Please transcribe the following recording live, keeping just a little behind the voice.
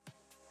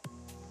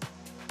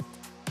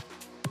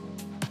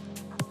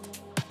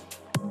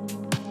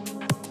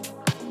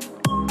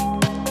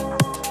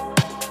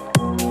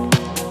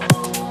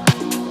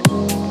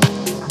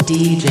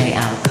DJ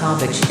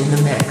ALKOVICH in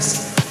the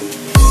mix.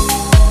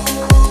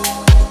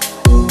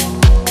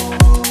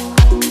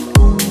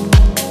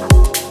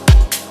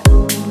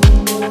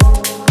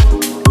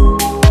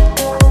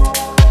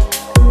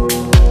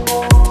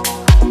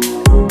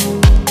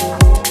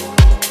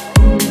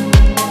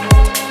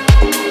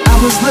 I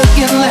was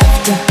looking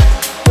left,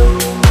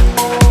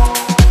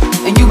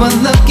 and you were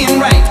looking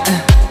right.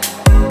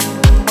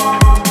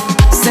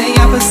 Say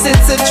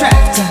opposites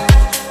attract,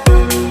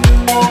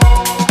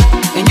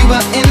 and you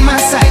were in my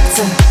sight.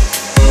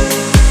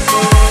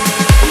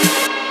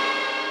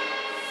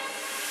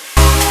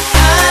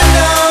 I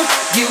know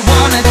you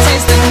wanna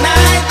taste the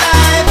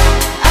nightlife.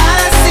 I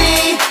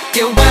see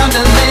you wound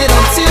a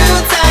little too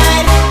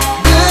tight.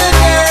 Good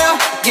girl,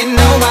 you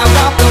know I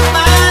walk a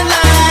fine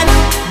line.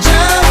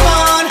 Jump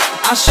on,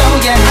 I'll show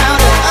you how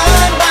to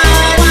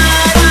unwind.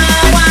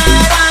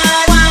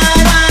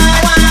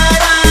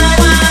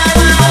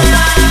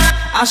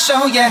 I'll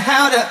show you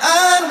how to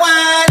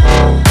unwind.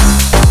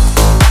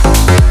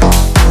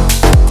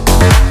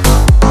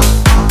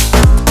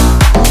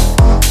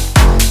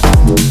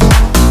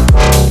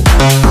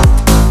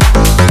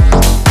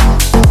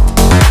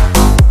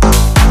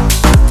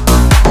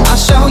 I'll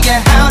show you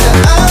how to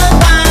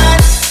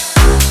unwind.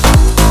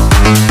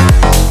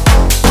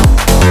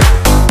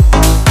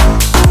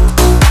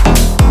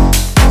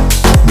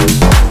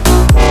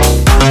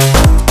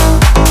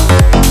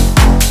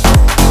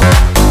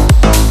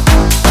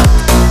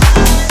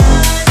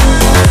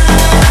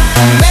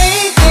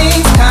 Made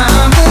things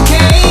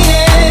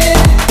complicated.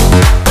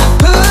 I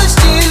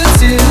pushed you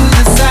to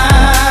the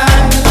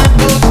side.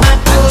 I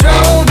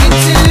drove you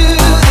to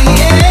the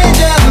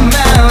edge of a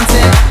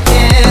mountain,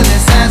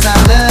 careless as I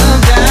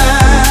loved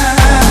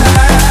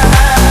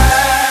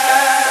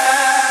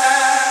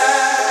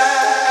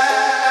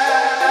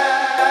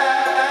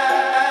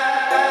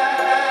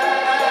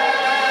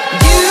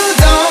You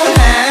don't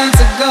have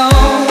to go,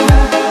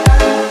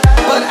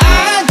 but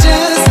I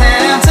just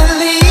have to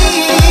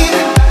leave.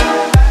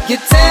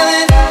 You're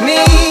telling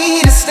me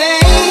to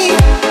stay,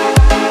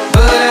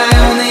 but I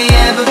only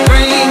ever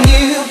bring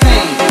you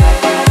pain.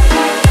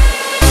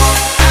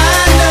 I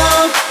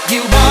know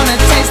you wanna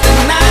taste the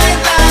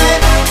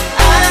nightlife.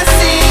 I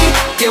see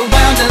you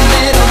wound a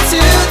little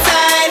too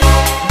tight.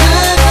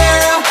 Good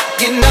girl,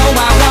 you know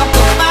I walk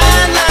a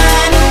fine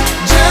line.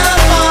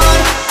 Jump on,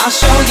 I'll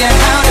show you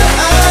how to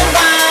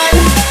unwind.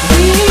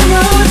 We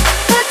rode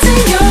back to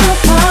your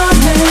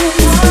apartment.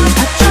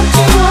 I dropped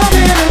you off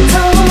and I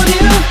told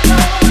you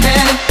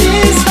that if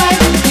this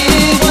life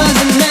it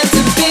wasn't meant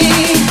to be,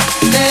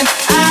 then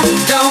I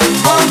don't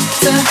want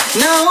to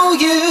know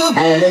you.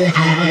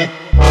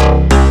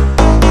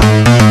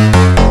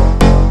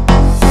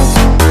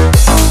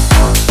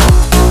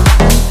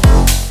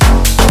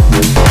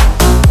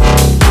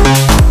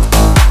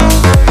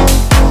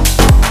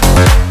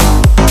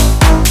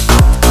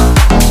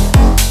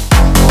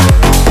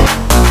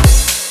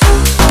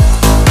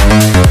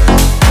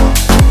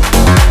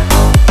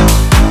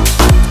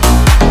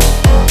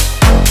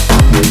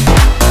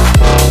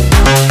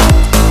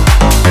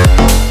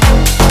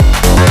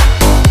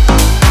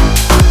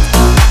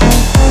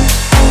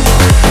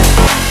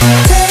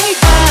 Take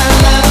my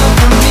love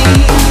from me,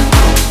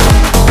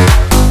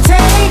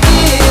 take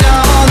it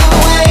all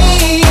away.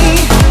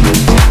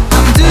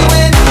 I'm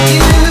doing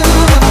you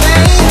a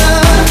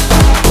favor.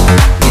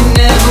 You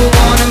never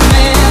want a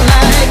man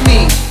like me.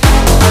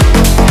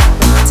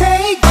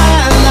 Take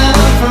my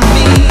love from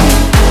me,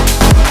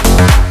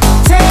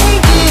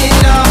 take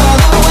it all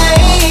away.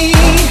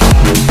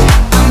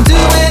 I'm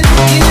doing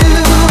you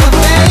a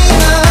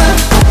favor.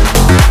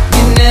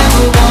 You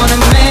never want a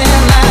man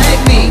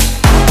like me.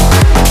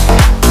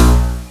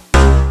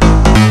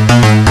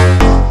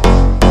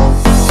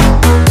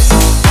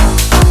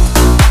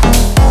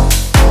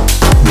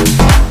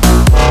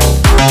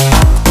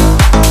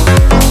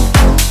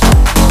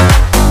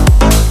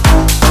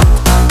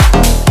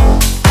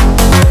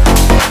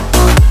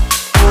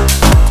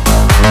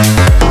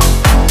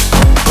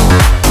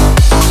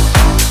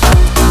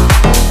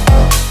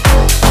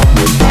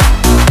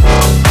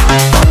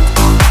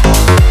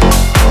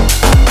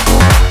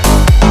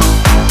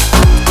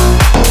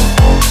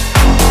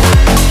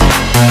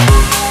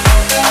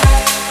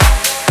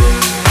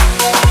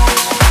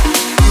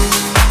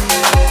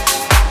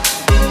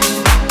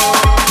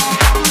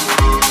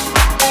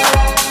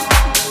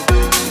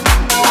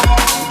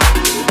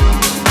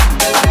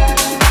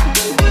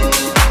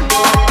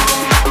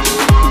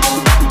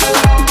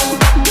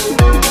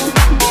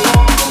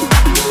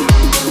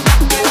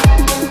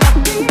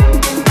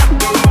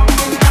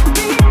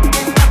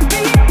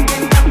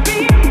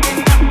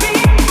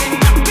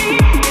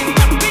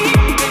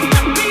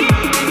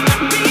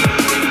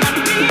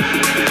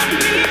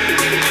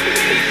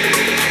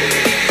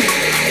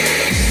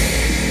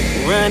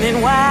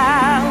 Running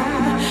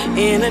wild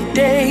in a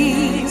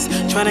daze,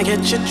 trying to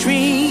get your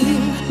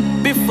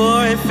dream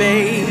before it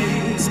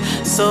fades.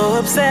 So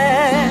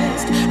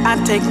obsessed,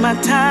 I take my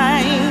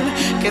time,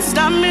 can't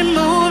stop me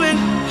moving,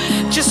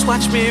 just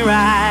watch me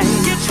ride.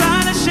 You're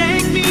trying to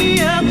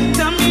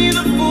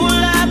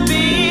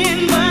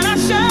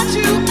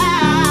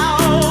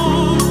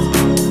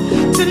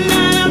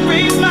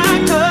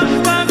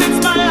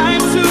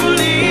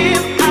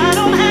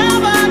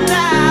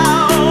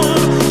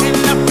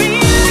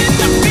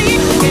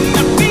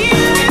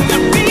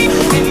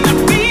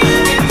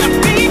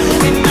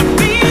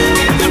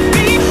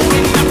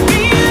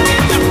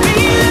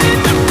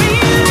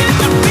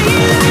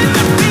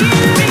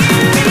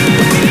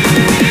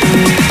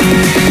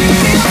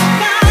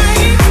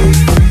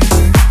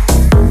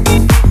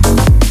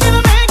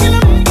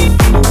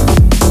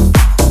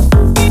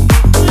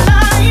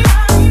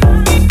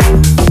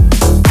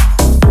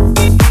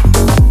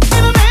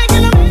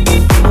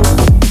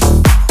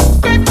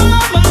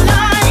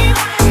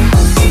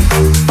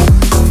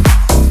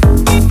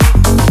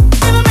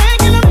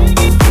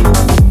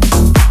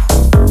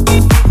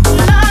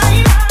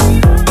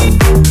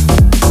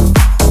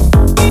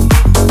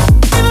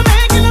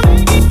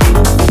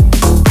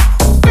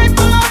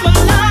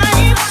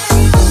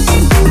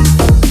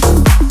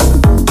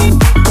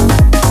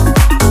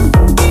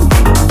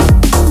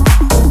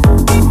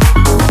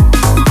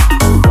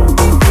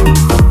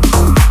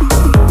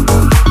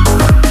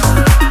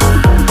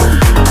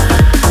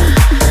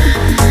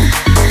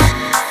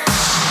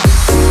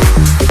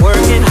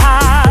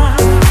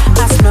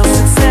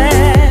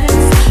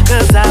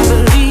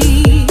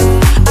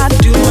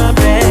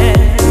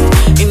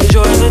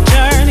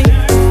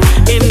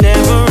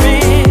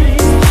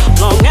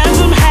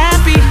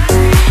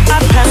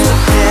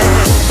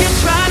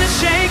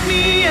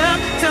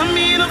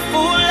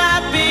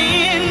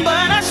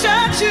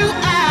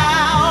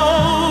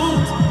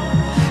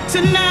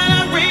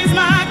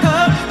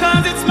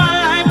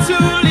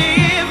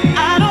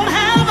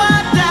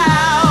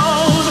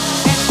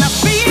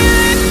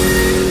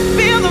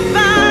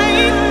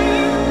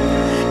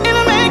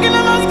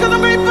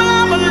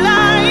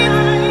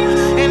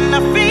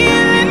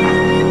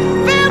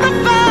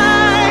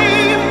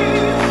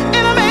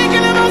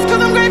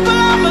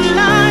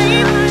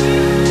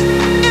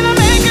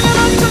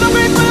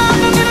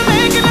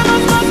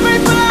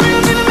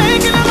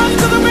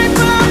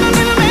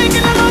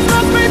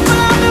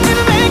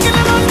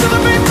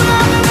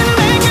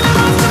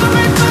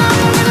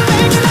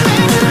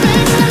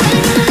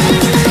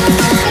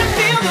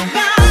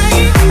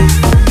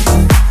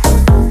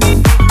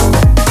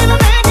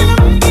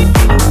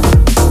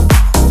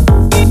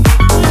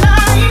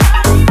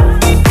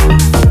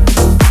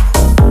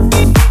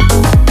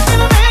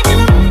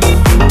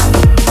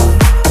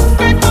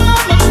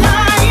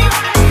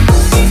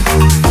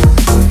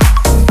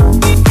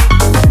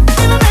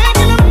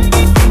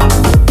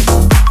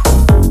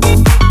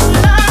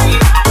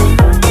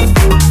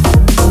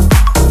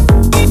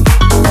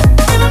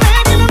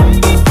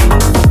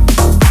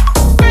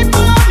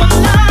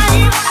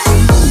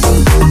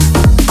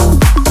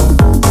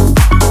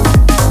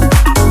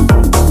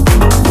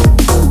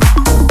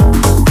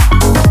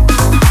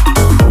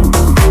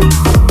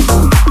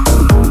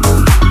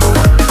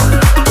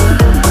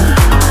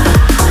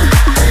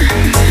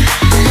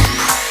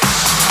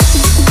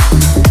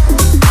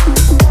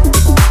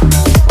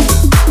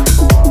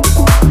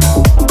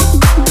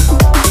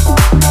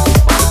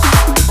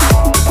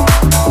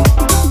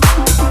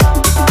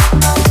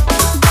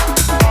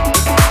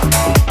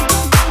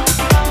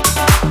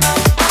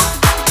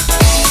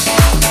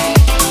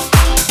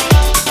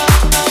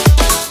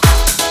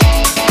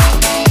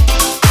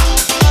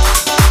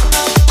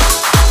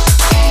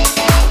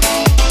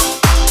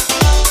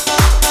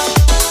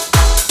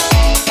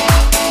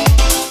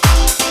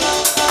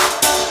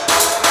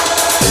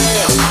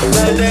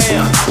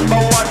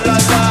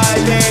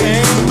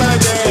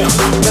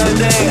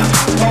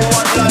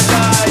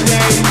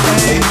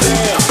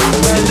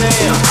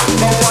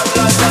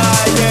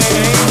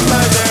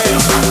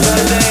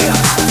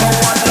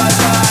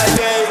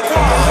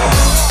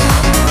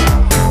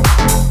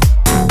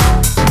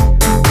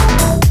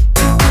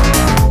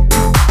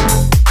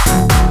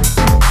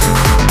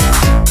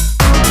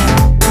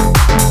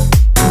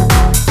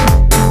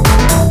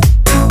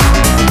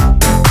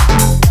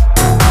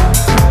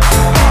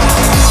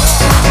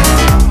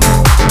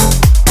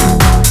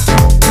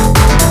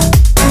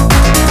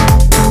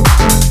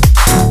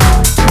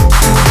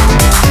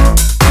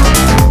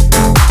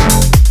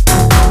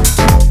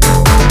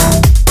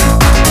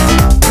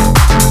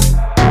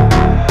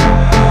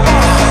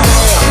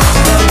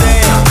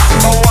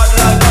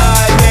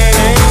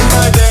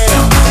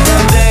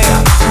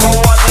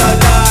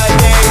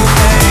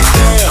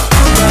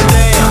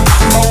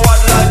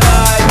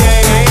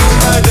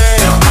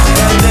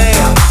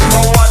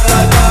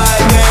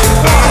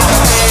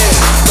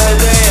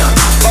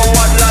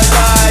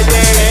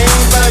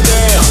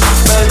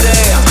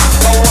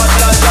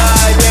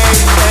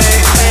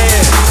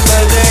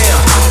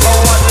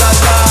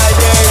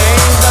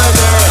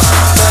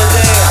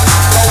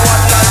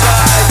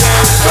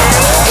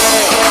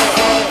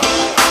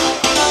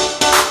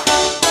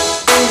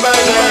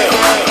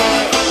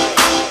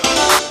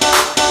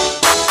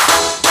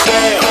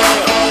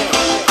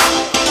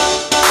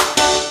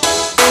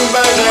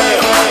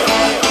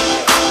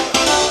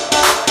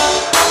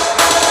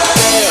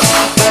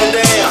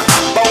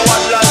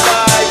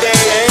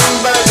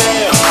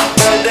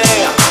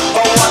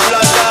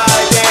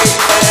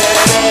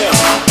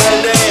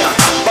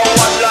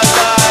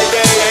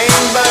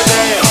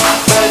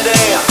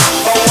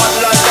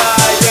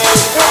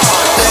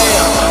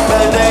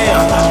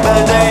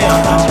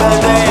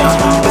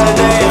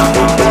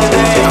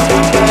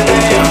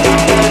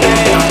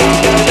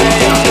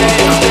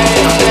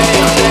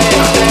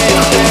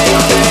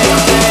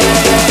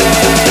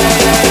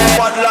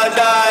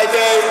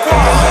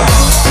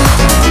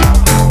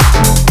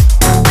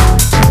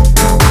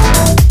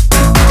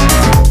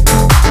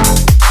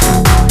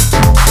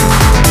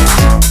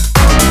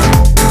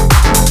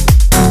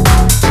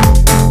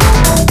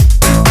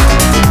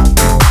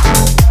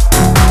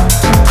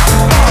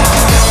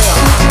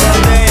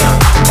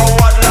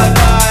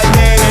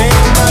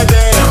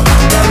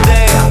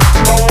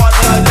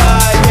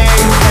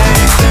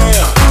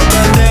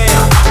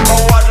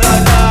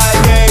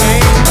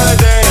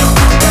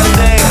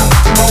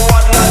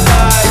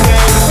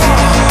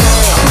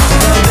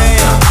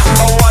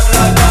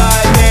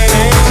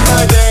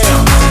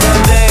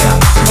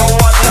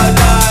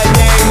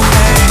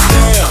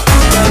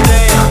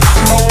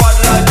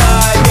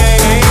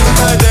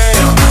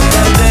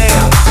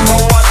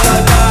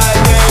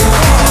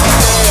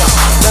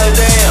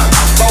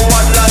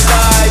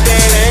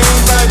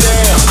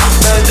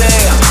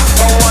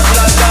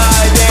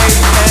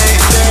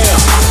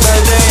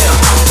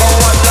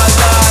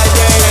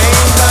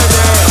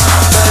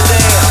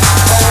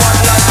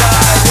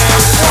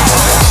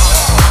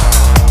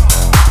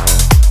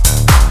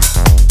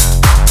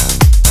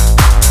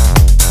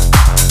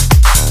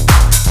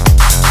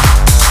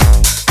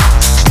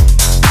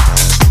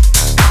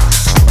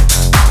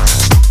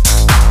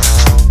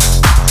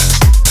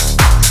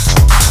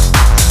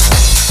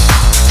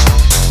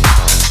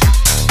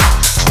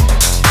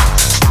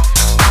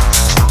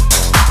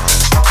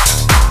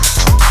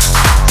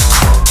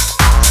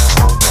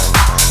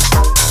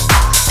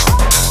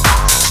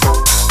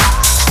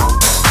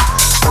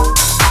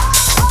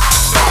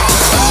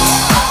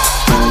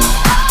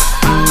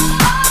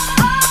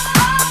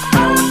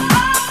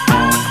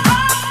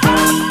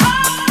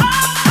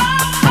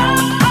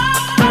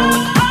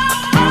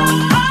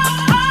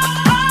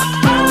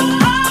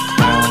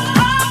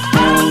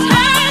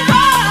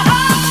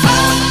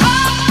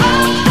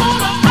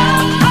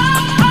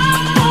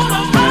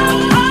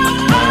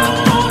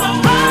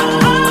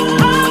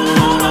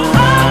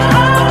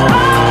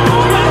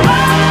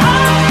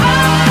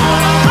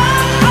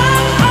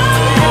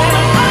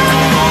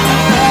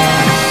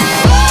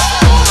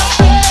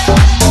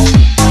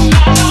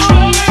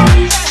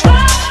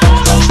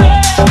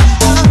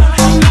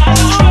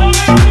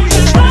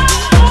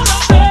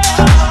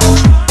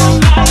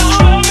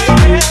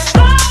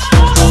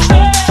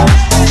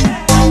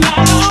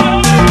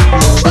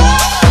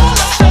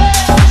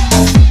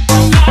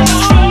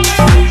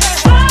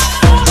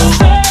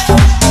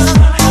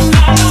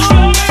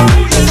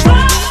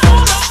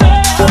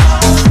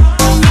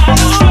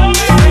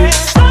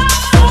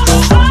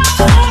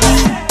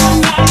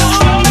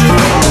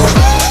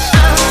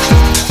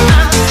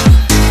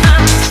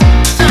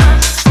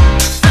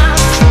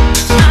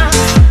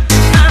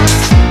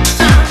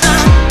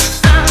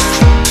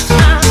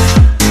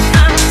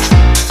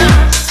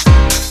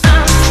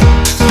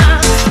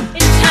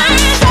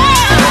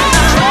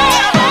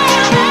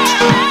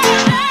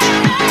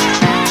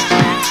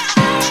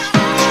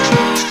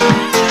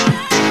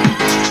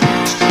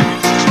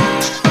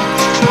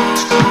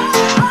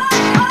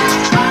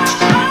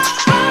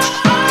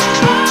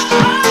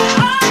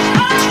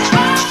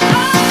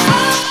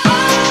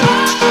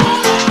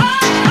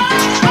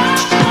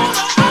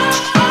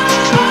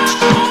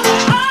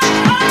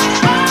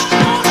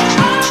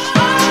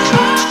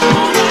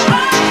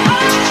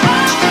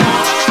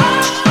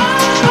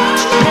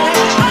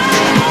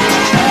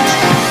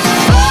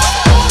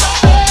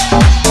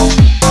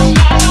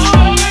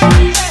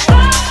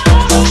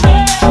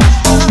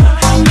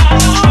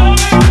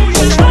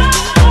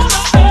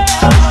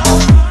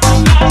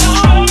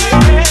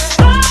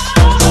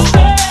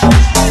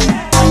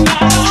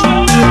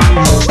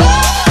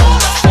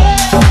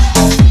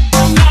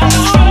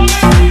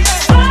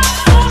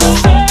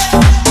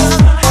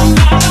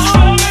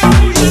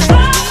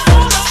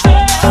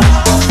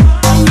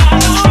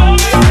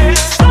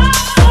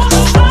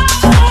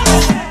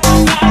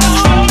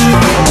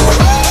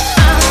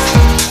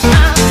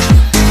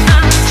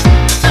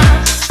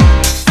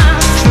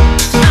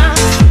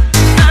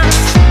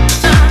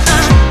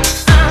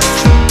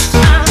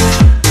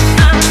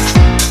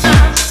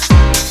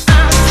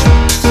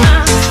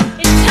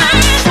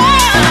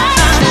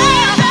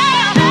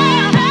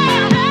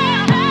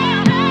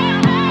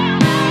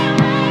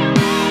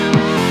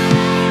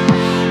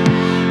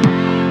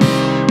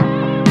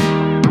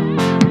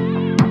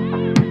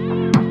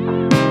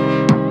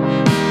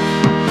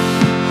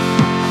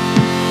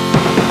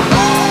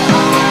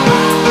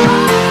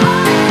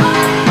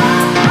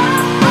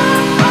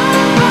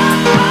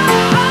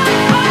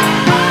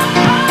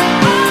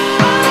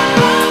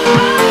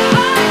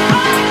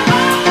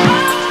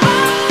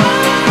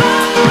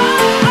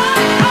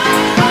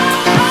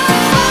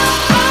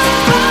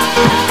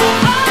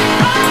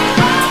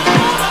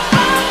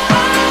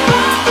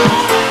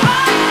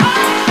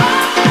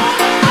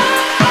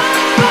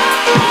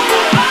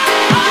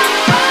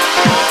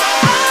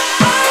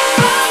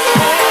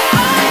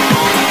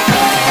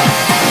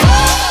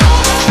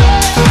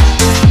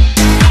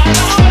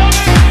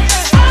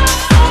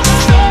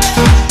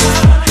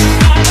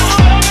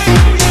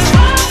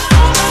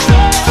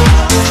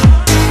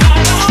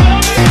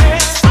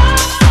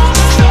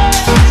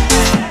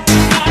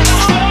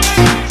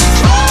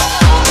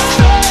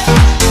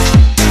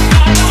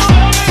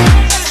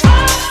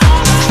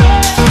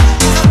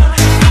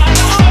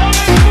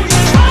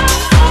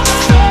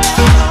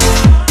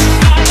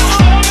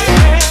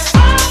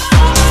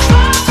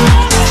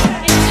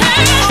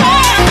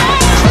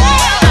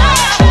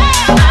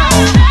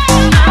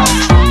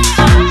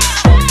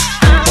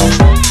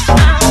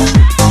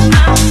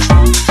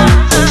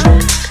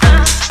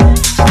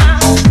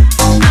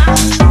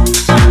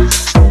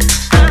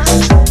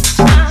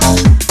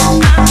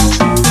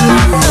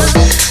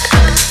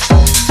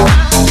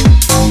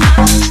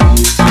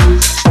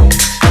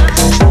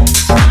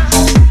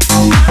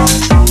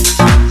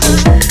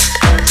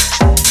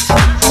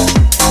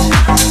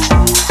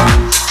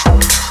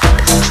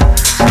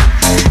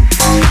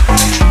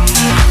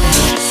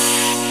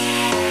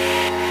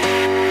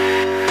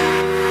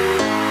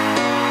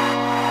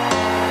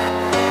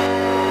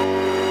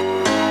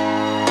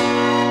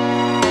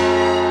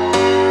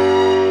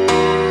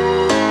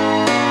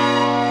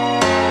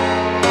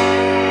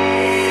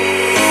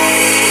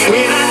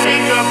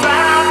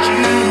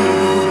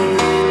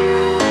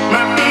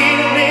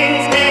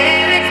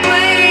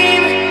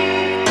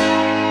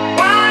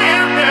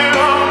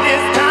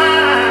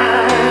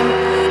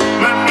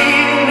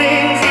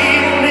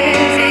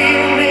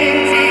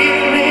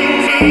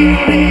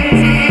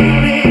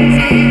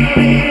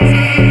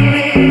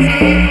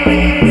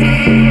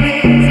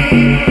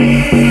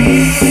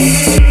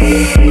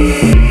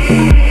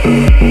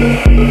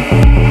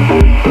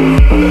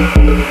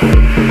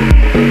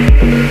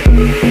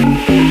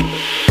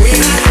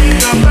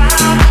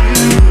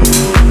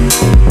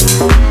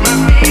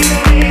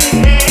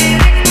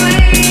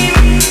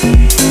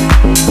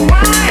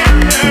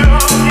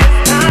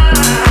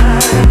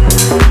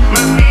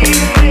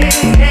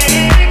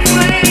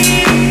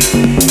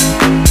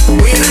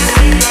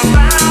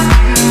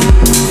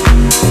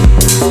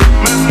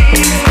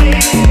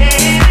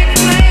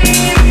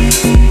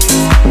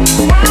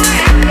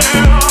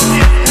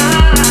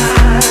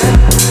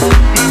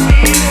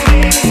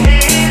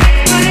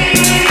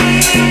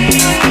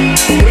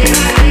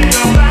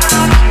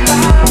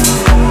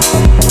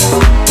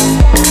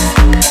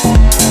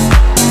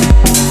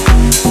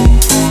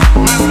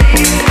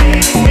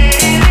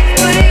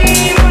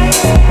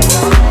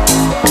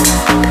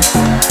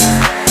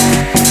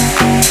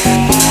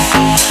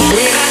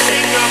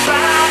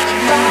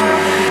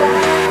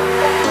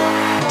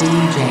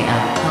DJ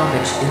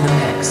ALKOVICH in the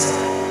mix.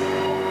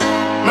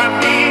 My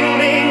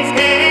feelings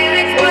can't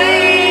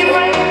explain.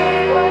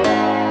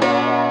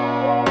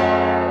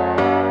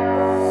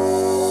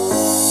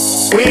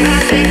 When I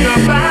think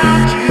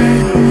about you,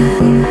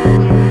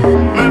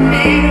 my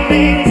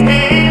feelings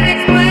can't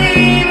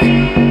explain.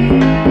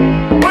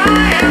 Why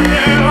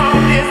after all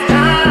this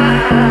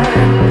time,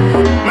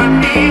 my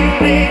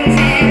feelings,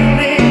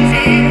 feelings,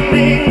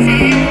 feelings,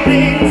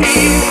 feelings,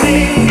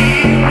 feelings,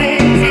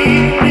 feelings,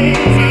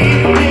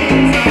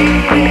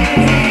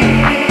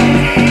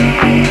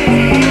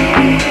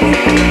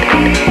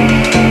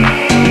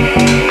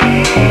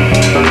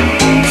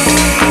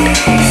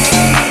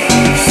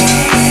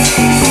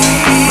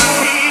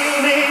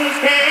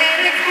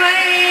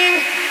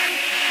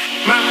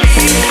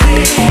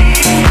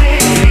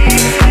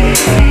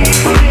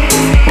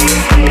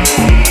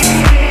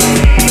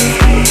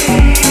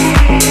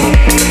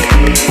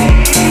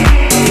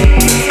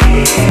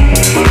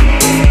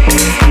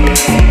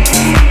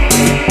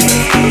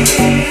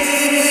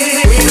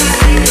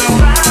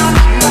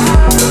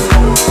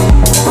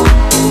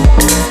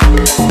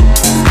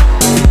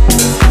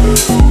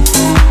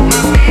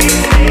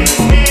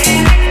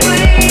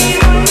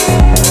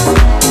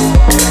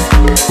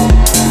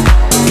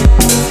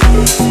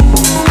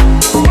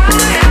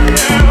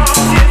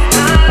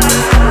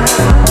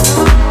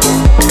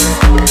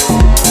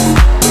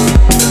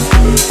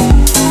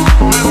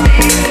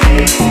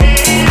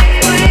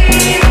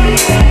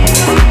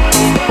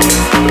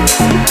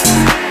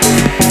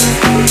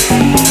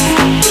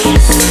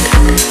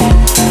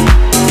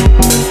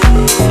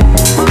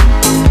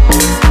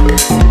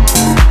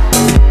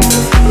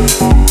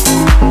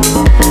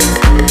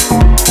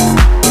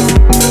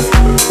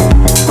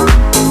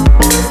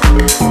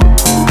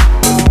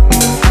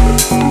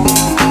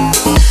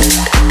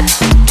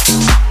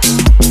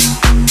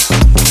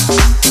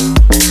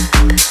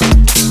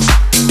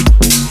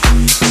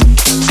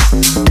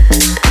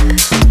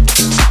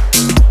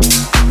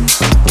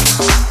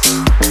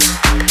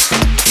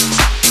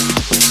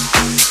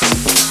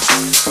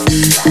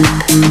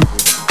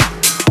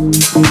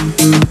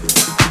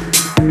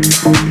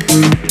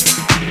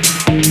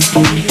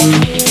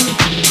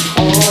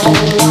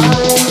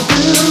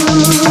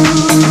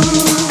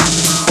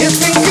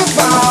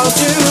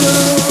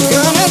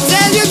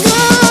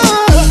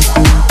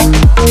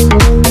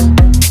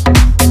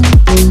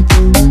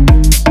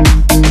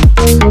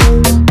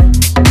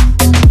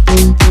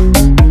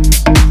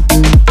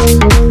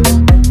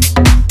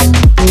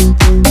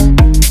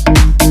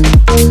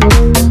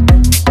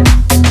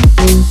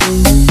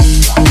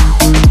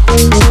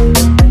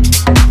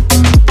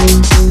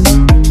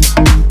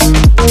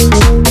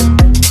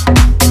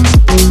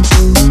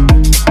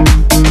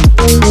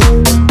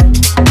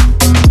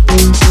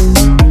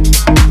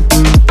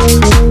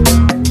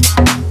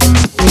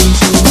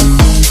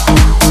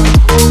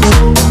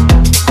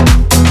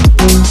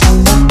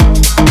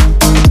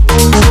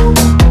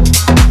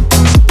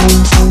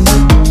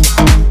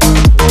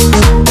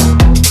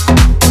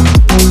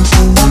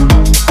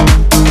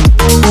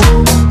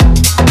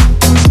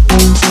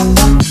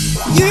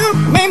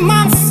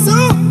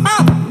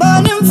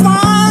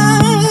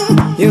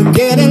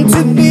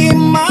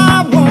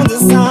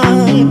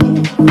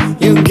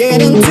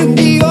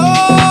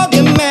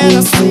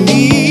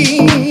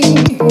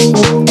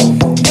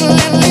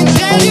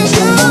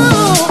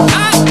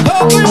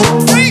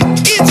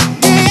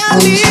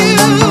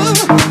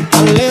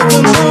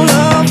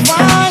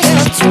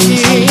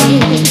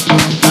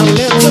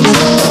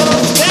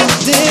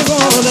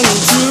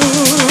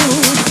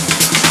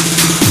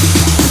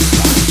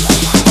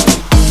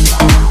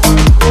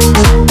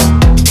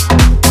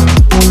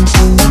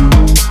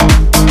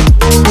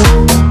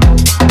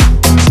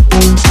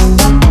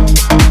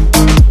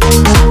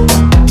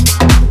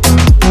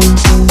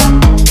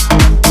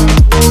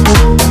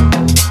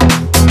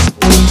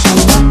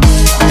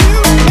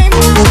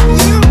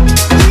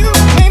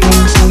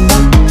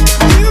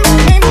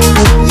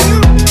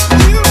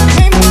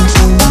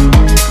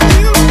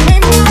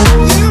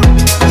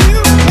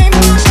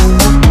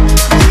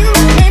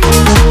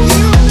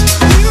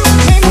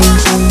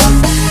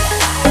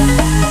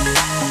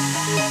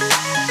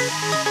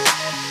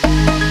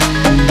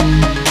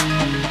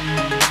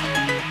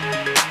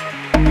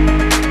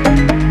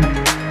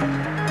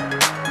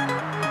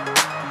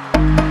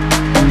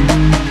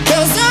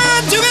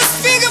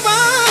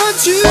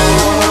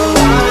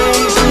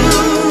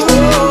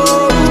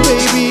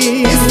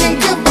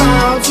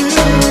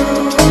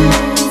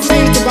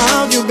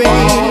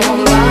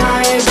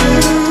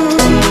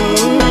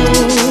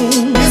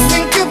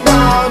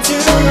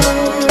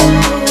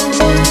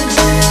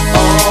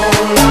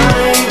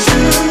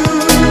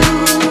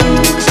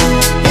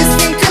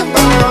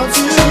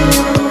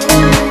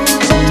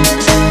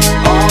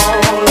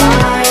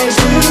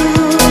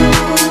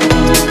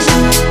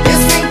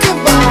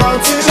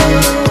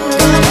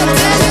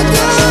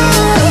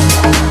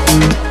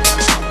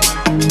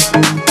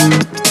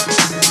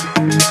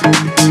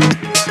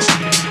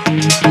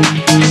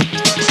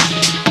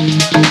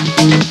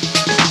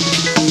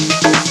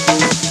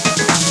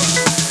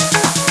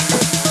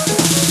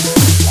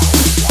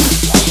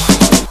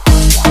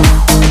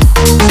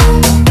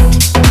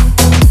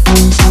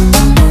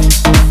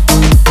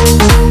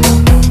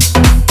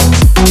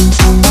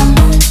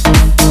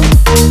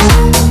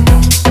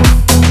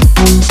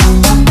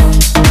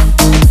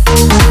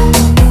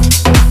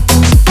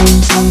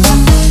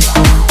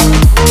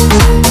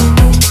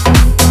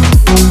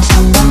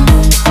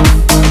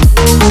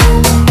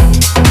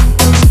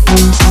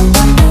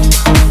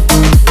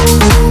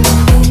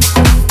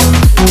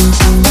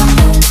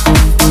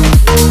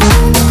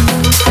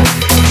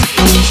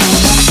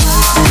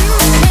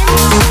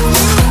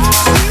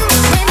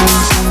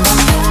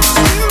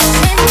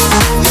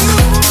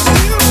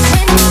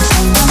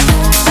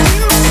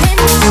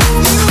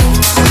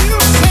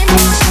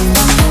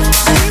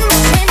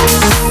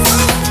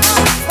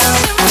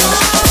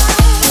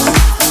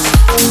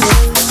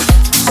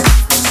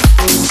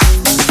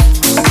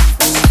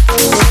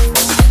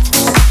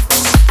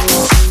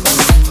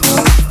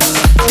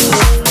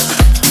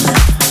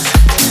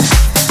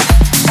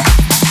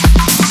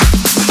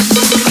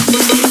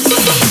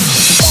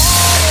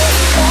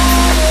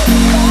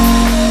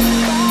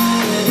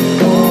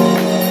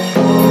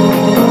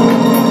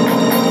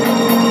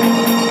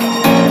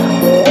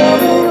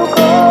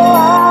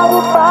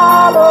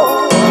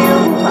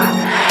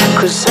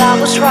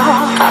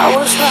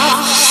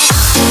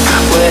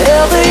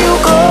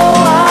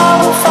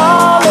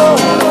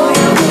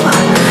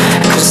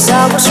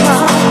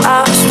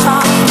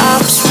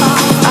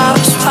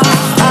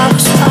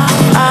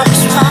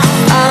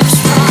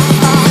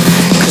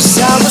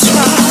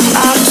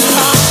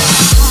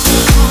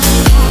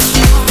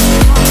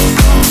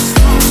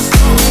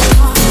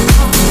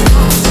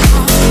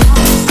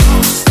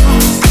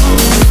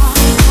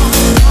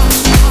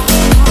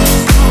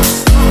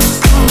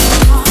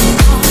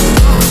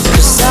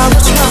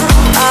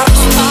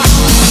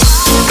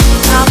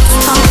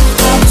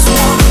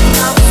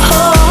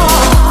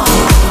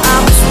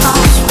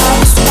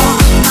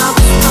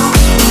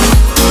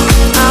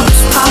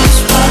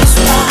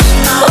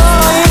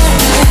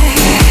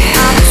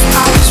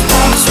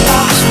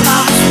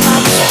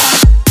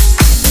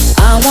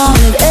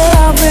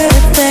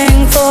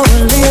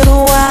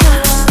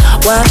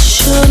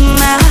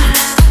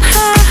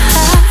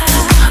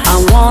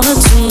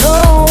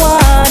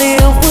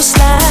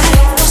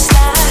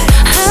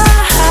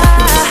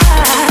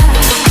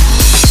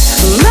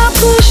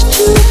 pushed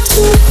you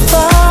too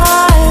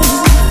far.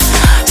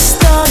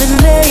 Started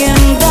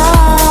laying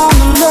down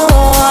the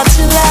law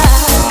till I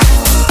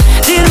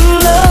didn't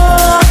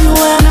love you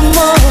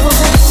anymore.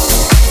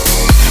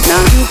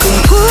 Now you can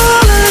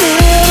pull a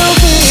little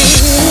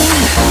bit.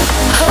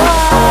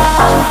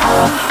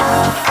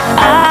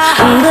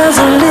 And there's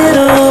a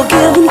little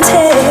give and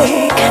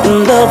take,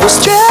 and love will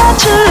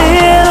stretch a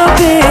little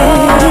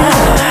bit.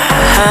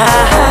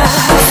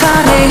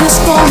 Finally it's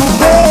gonna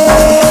break.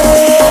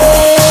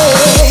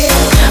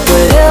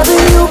 Wherever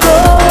you go,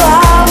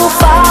 I will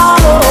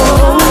follow,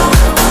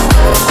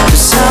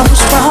 'cause I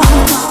was wrong.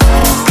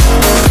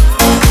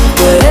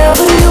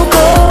 Wherever you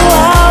go,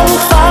 I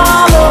will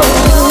follow,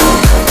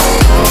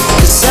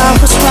 'cause I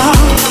was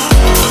wrong.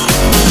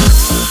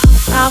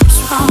 I was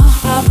wrong,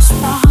 I was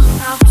wrong,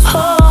 I was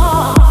wrong.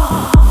 Oh,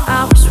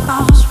 I was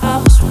wrong, I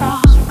was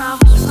wrong, I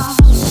was wrong.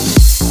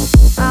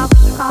 I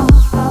was wrong,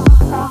 I was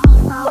wrong.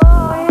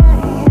 Oh yeah.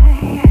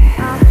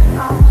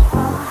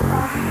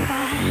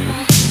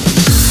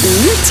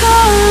 You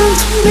turned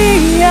to me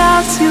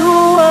as you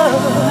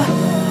were,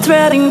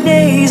 threading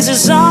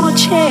daisies on a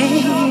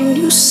chain.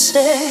 You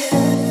said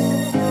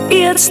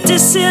it's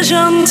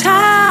decision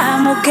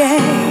time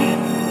again.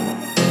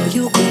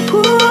 You can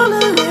pull a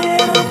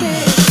little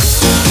bit.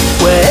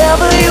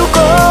 Wherever you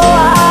go,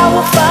 I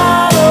will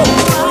follow,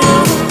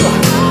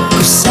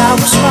 'cause I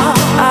was wrong,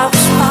 I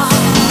was wrong.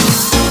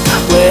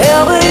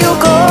 Wherever you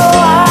go,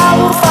 I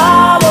will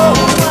follow,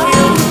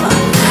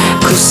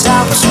 'cause I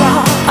was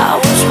wrong, I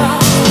was wrong.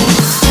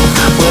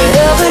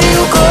 Wherever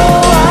you go,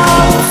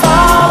 I will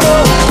follow,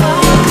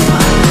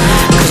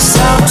 'cause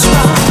I was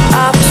wrong,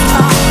 I was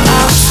wrong,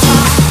 I was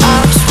wrong,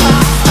 I was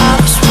wrong, I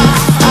was wrong,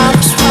 I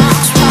was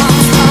wrong,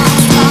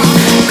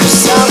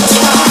 'cause I was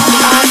wrong,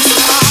 I was wrong.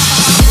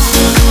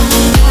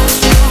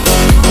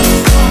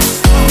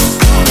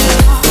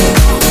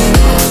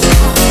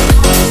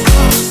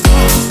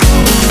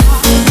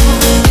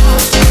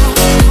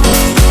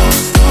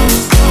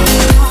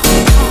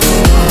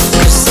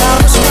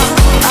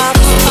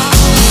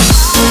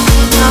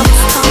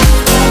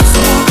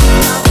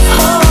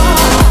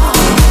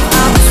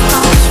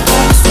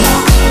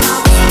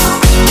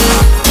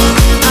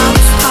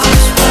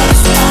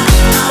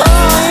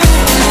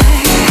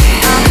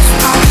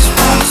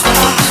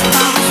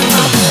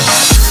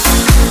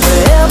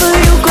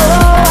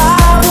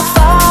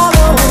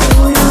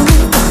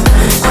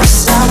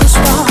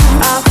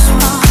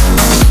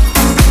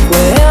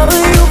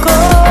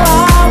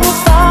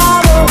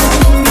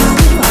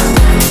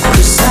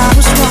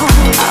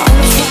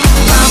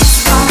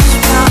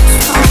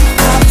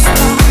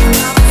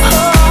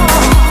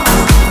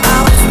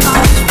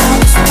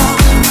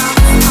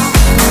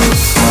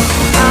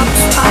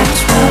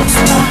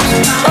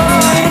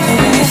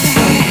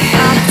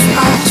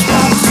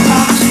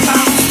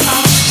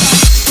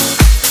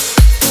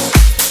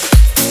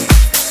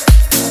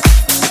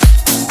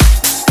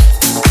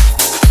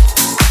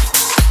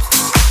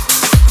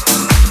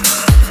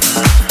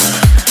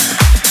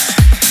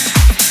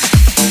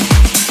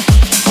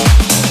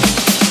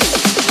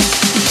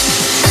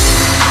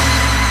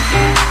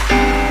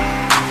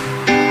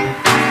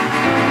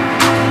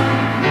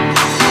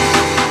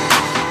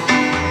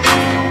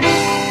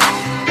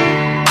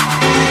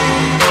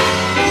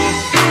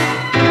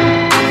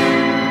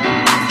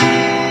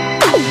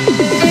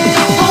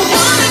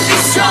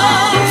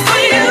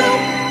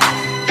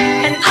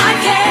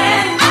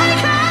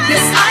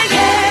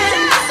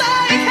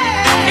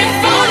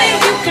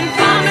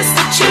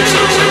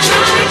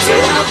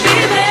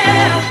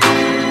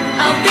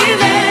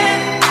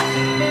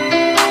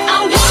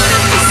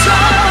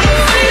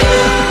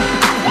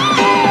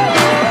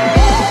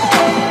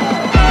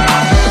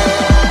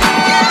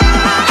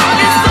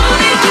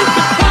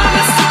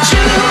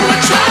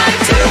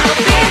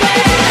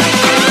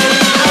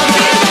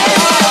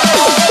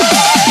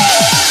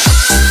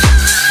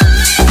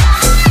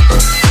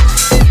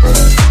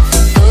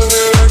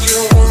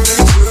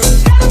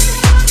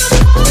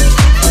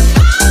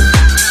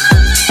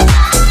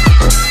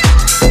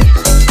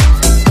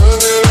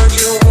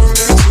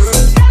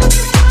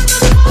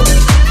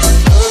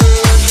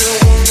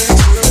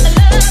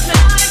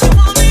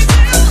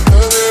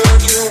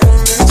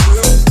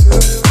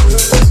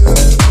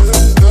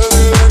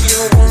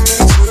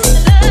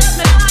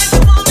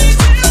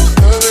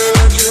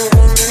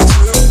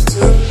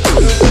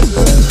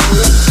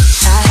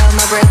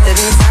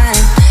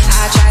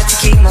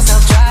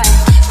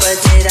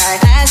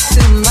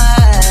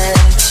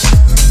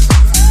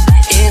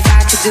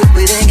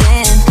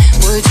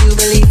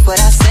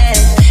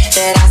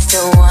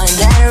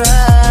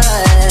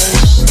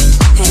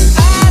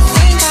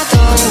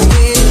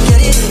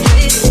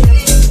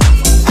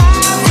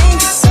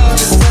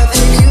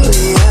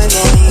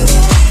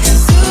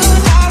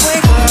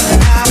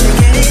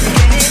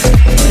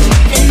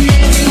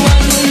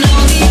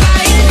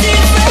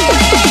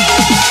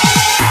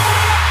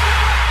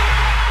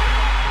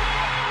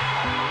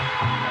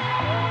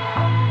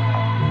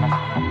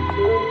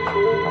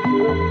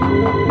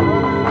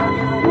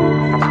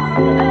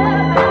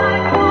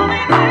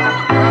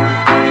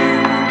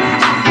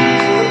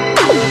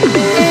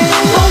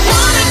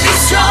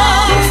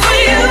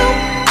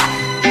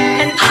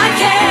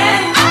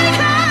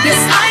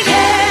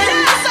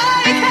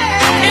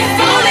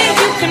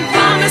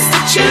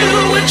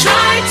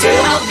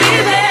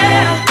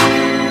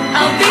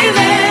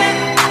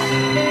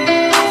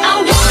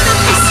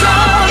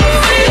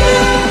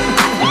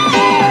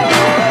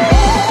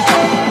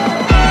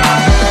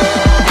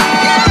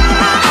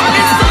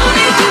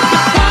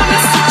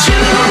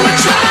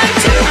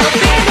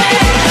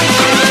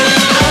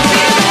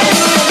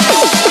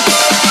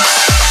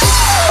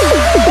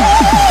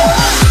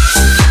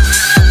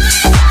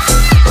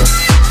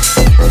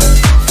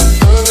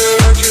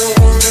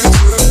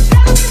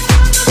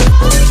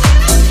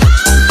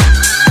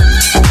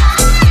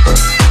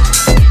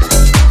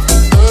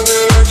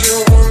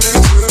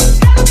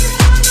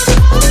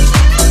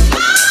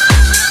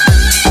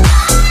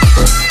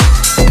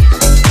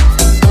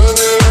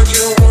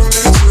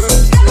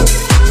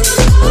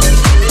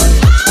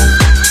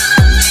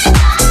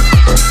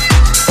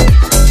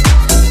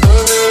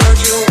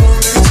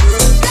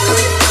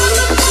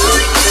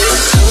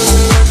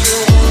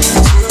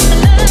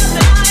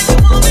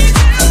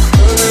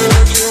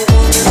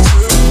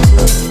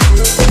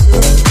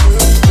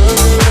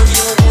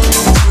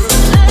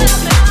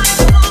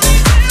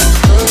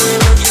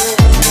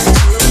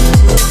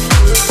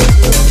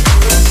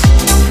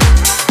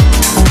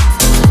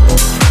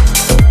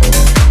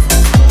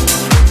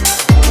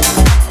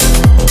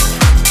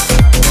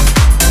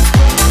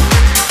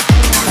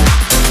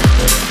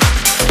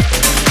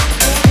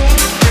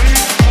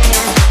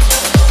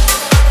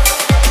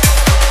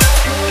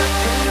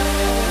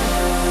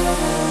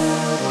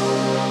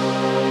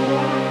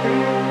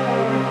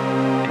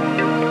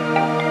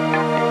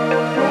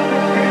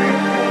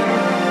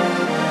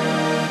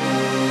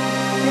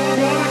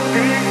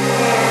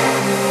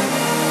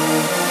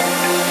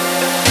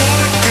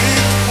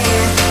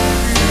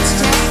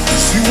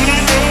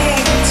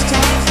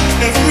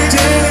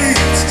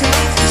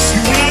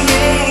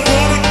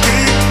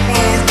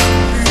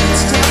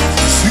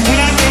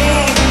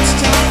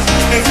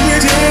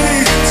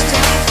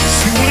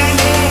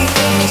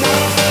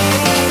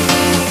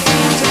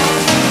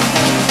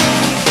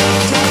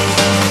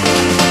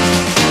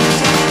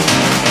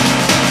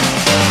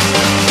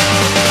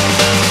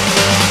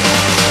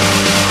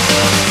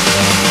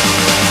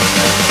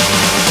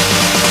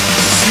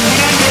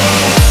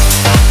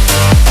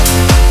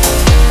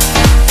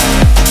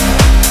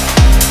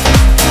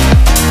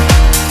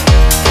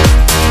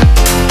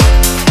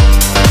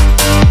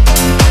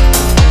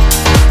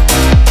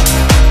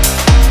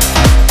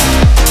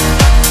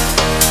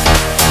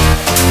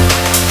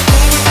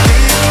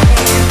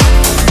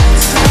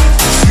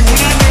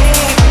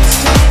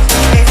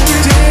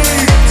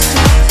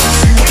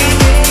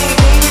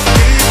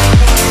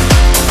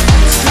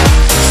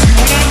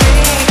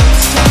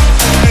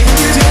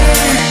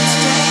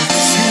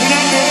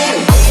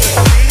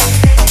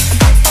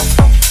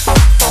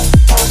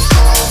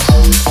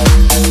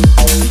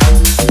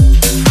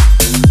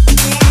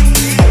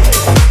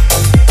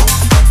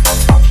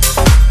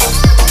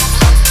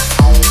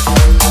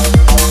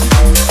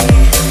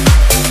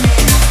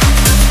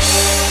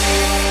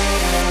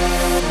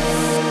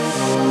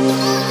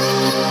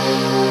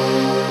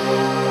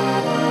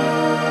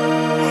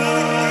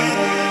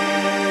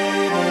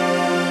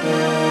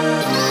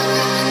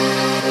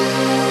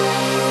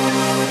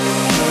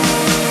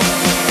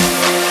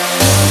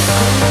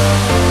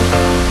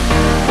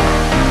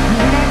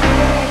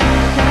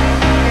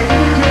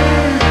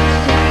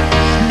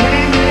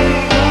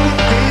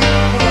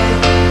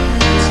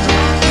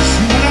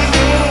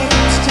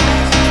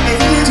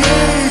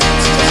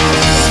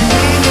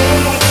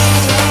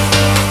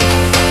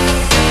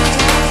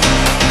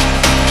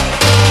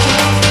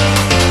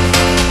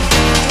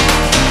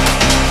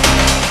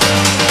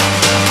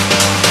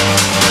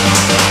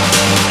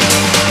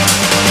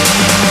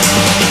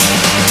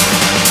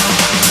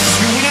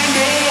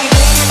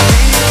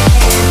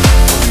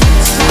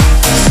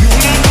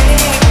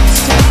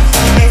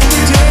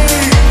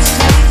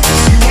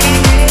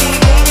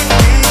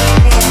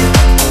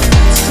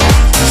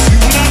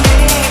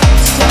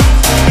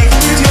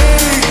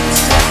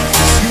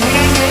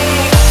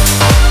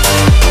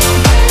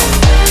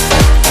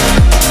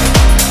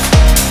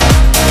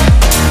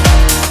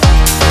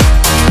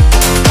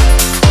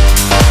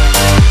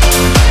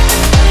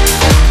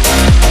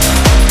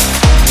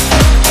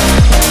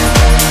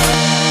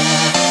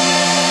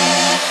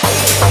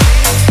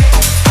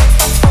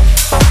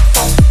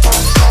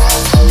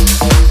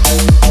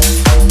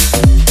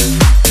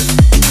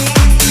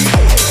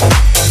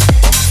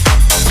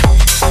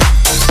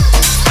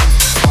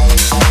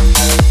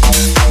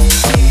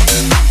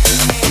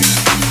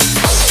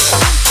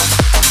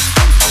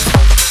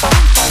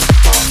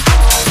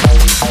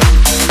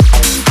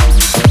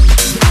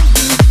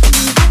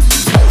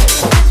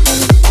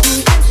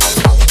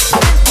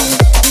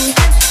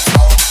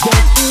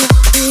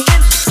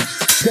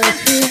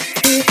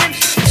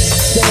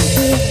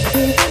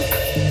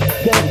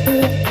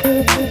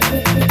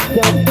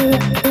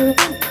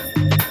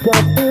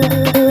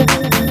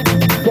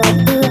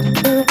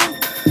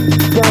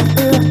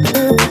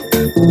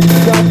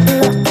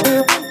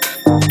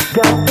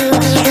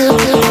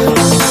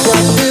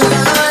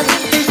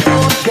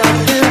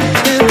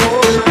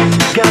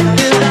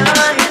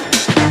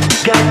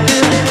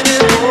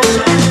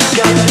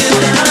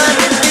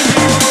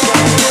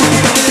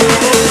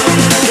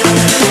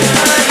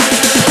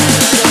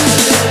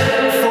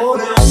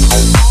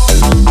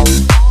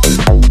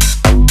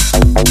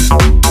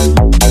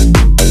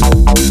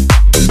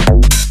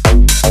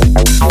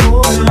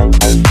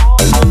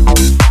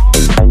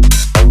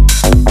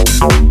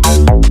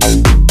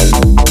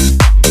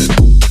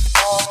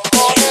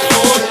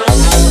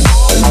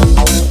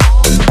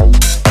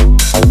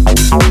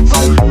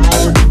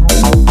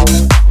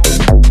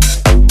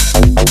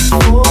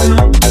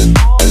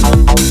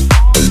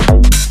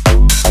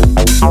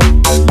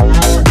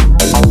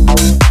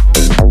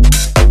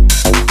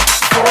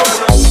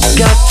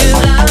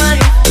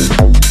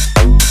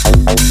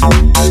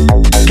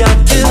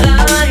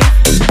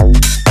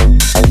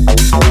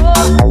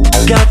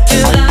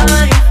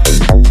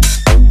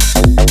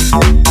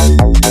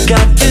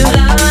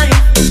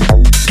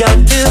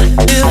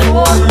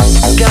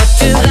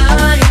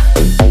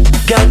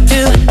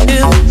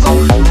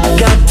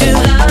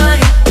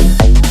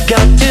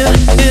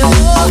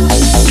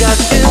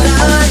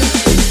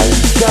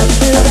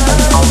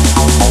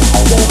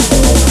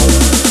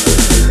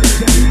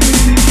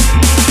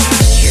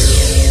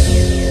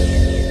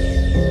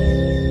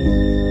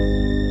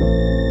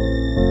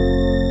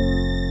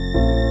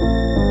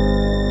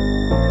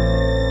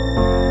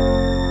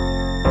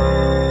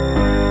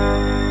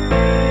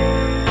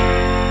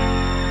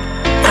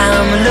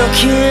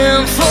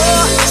 looking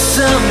for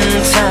some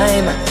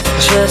time,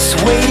 just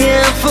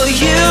waiting for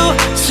you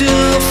to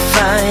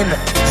find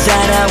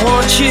that I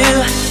want you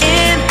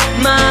in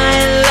my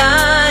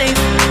life.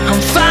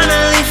 I'm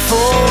finally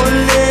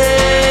falling.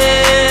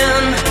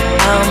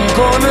 I'm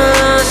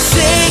gonna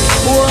take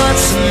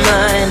what's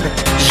mine.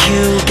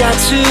 You got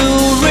to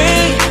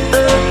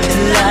realize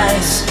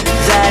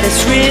that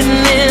it's written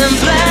in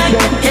black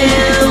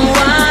and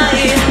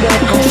white.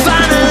 I'm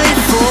finally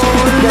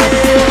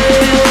falling.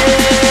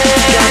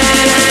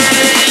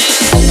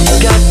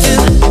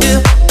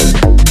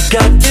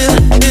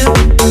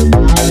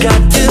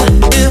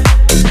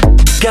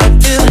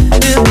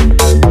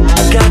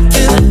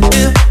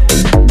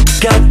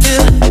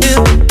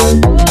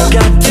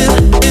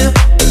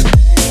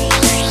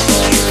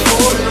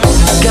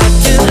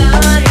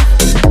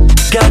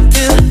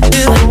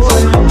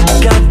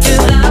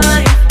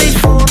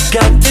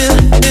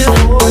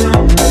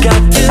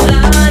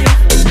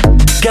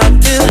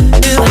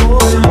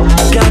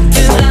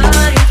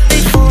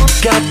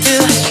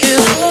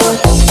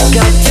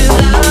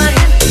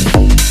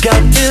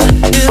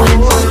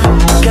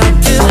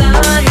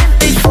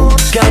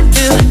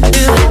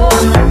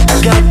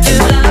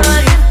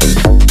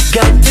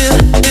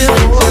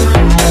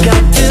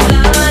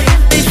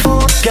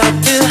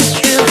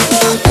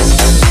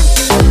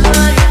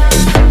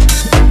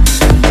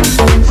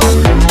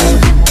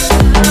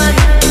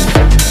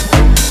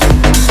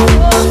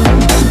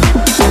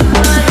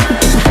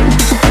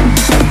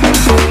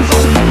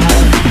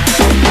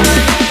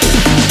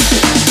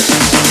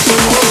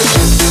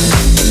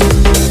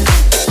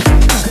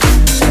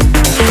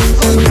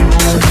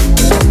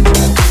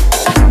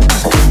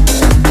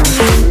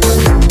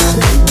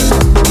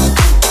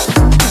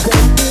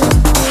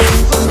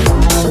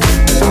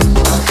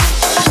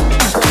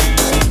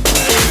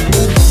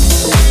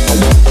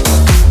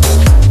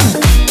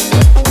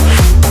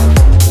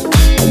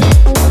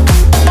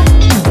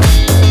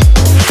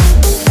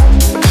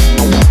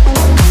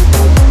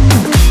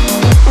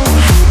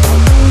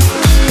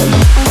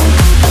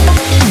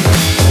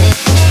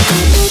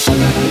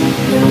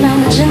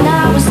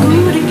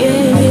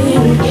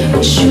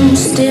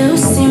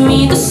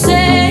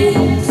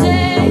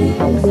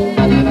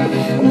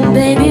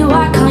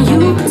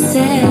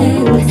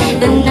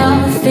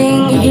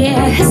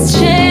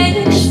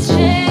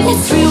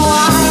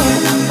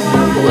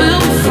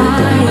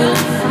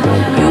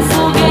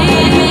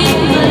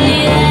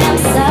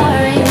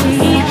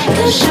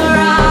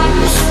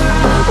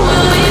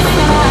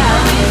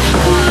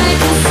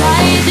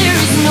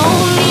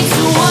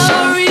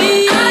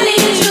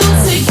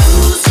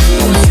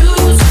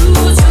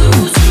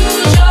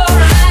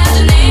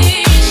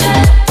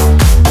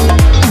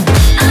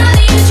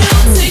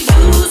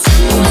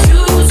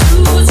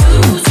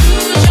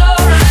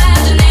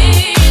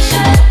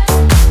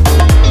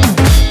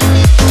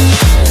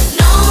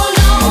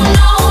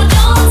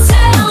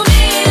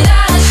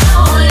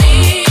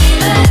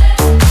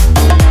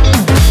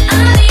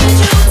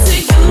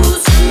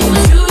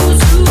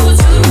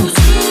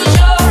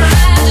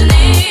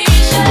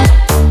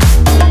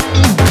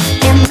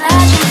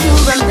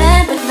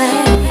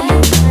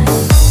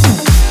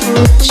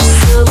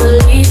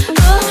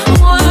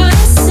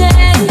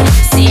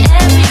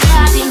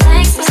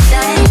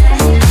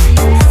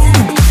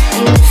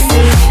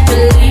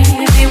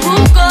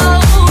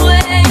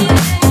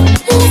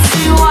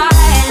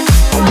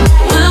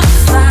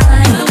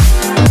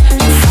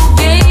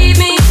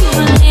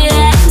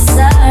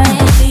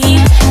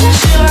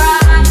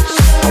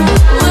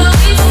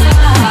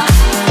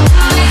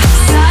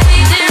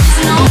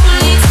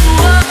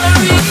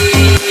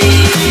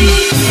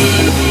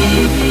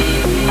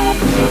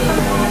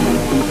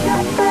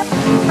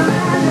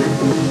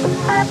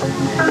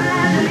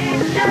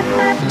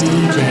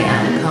 DJ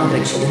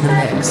ALKOVICH in the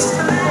mix.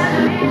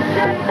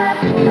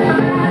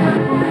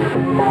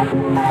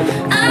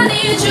 I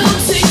need you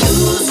to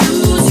use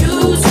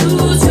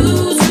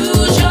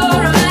your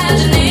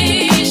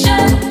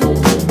imagination.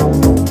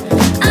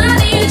 I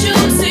need you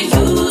to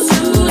use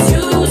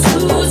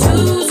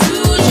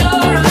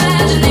your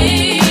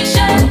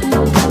imagination.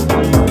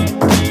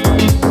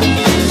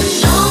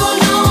 No,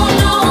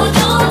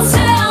 don't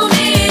tell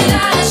me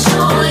that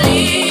you're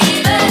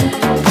leaving.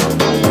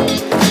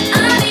 I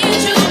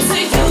need you to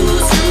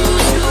use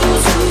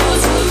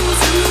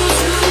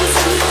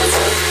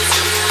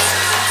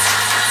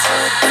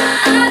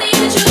I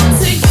need you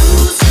to use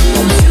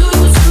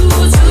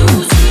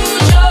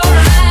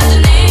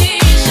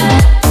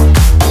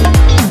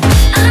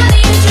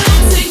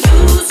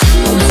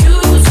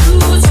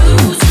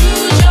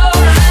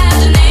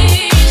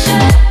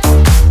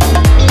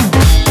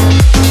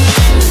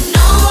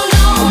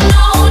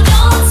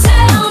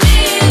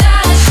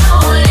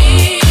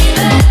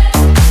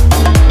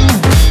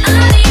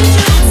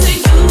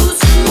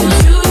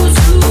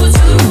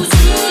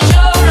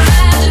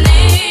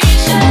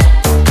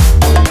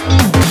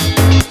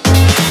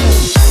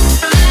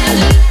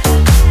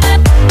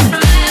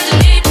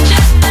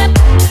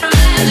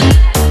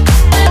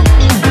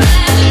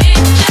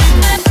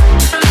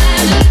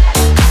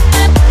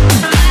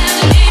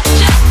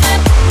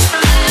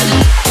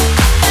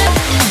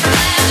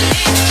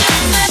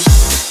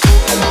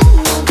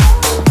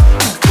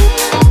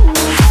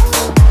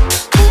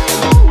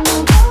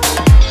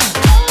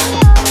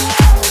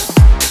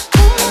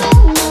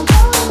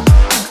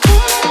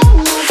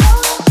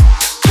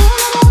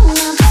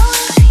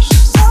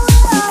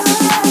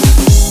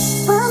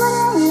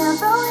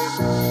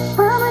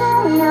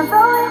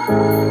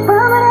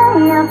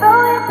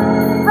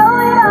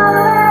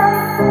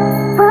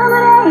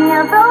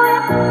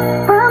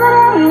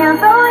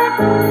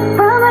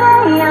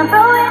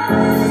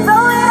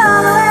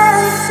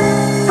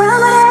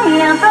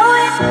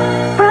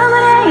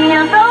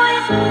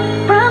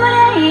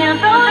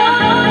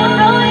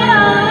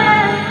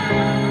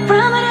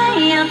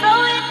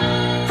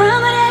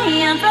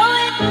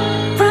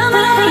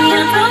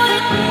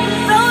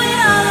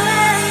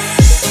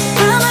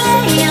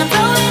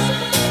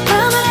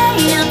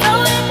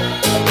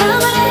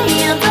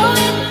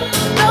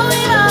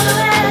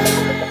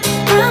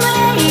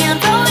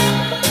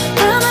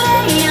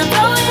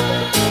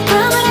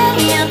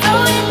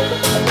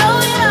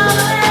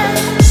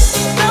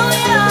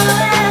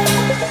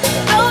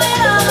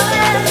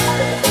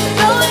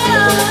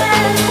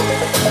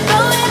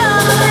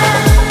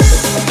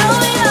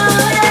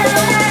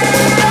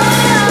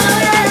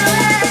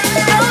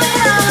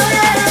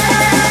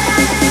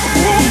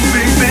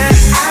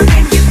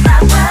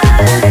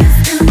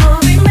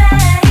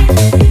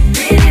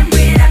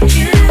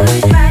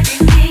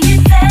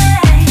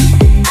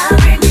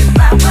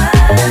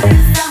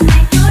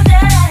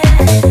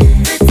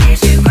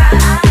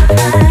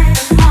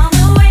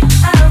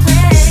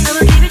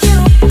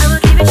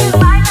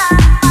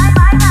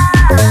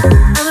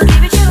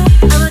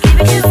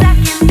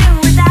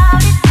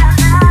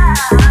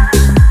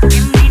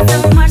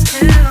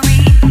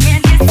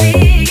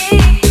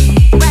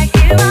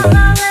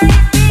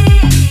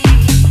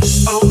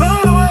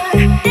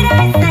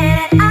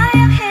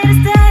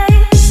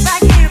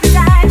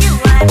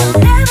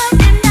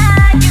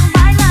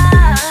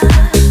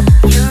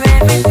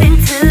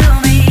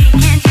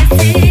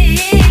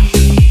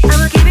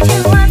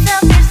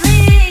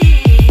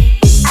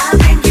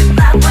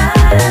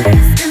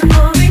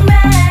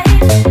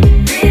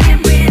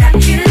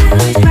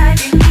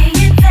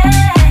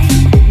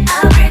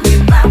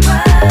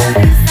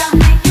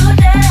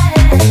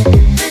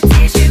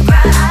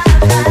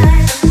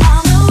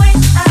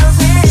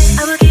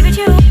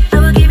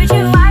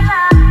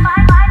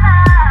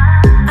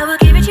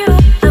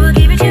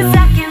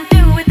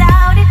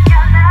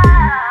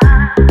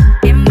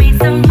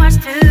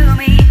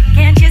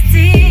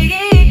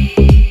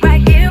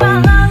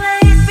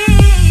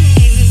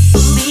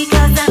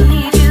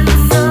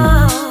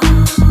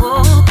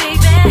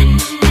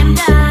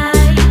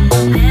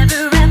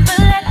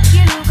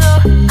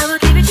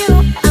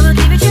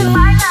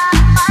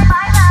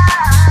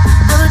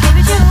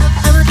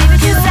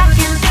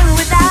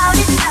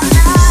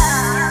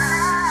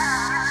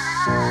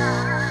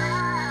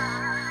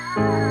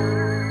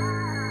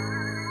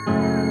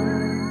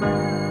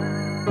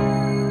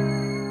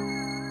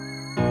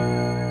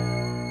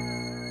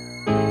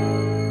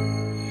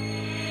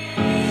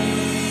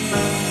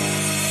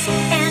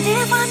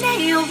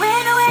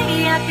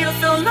feel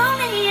so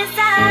lonely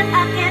inside,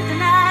 I can't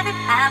deny that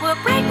I would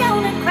break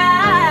down and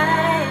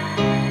cry.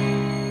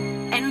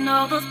 And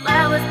all those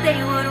flowers, they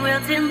would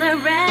wilt in the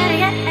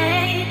rain.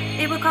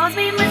 It would cause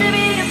me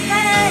misery and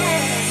pain.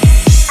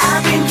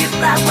 I'll bring you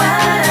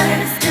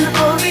flowers in the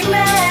pouring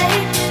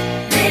rain.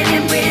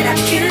 Living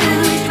without you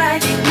is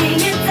driving me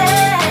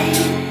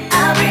insane.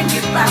 I'll bring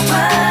you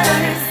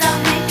flowers, I'll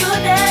make your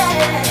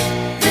day.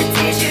 The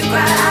tears you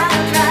cry,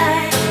 I'll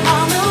dry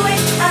all the way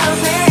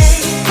away.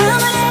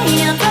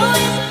 Permanent, throw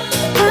it.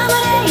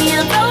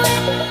 Permanent, throw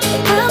it.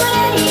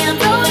 Permanent,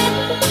 throw it.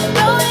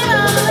 Throw it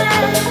all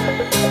away.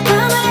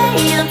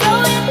 Permanent,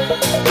 throw it.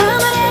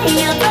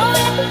 Permanent, throw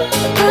it.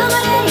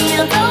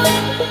 Permanent, throw it.